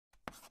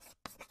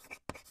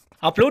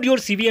Upload your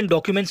CV and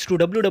documents to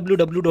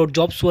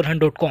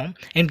www.jobswarhan.com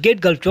and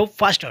get Gulf job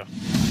faster.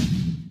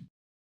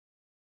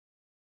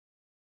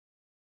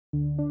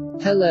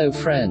 Hello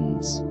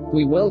friends.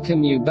 We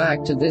welcome you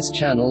back to this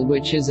channel,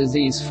 which is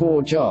Aziz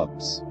for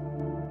Jobs.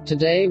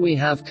 Today we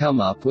have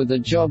come up with a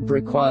job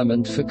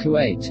requirement for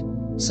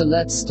Kuwait. So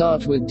let's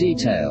start with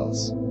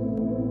details.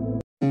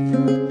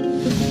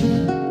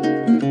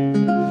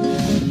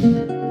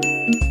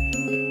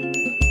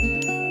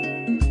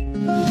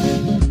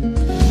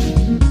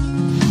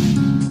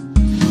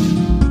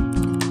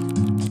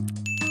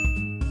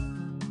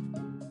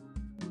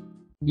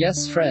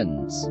 Yes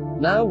friends,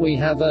 now we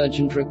have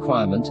urgent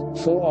requirement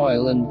for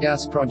oil and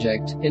gas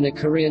project in a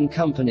Korean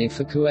company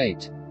for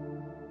Kuwait.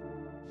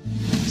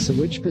 So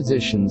which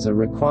positions are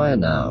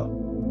required now?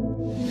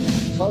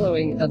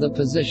 Following are the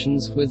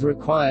positions with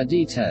required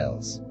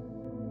details.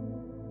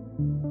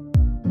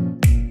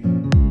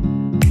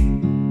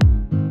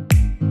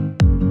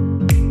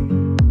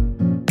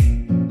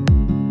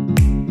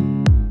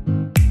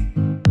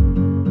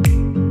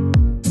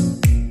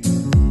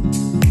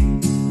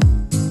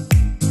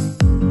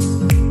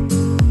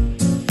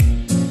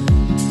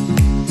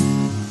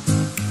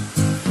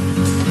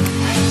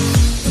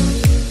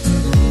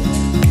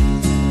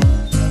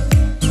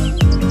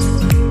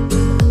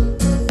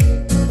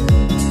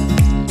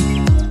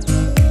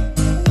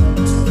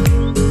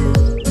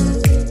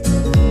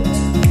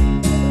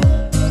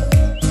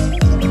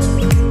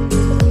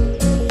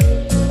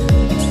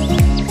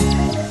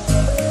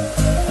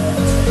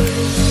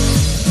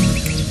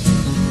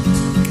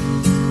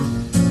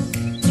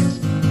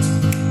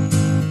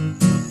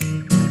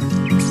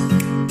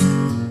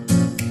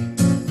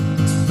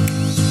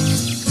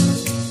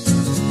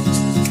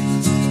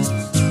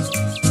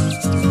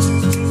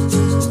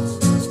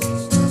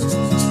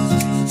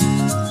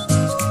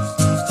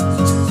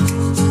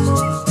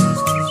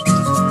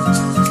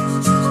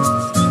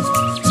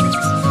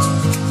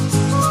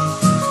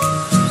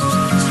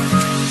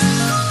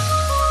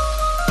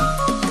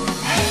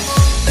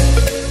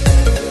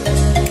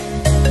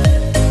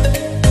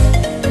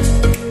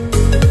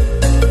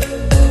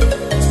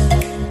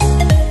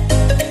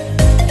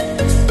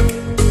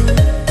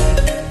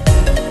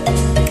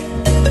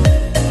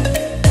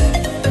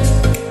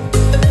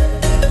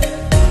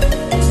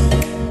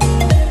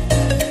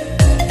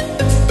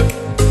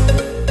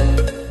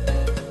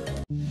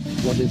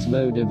 What is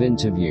mode of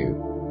interview?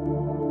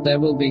 There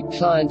will be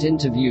client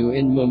interview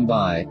in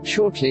Mumbai,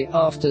 shortly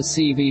after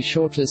CV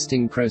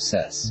shortlisting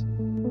process.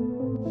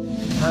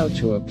 How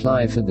to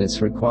apply for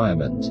this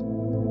requirement?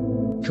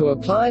 To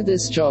apply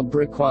this job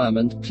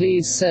requirement,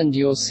 please send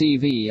your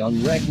CV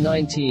on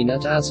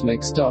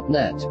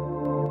rec19@asmacs.net.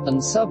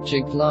 And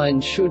subject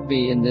line should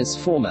be in this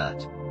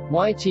format.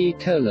 YT: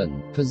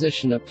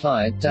 position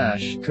applied -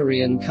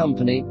 Korean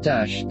company -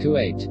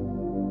 Kuwait.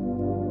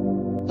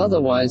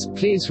 Otherwise,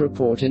 please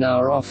report in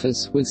our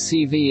office with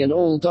CV and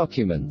all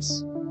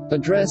documents.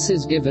 Address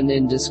is given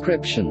in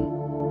description.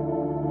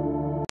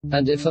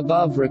 And if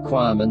above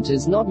requirement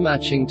is not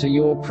matching to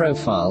your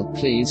profile,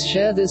 please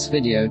share this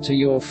video to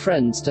your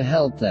friends to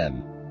help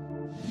them.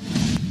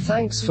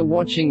 Thanks for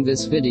watching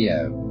this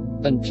video.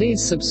 And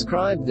please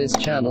subscribe this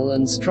channel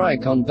and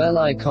strike on bell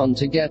icon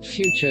to get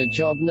future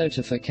job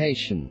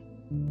notification.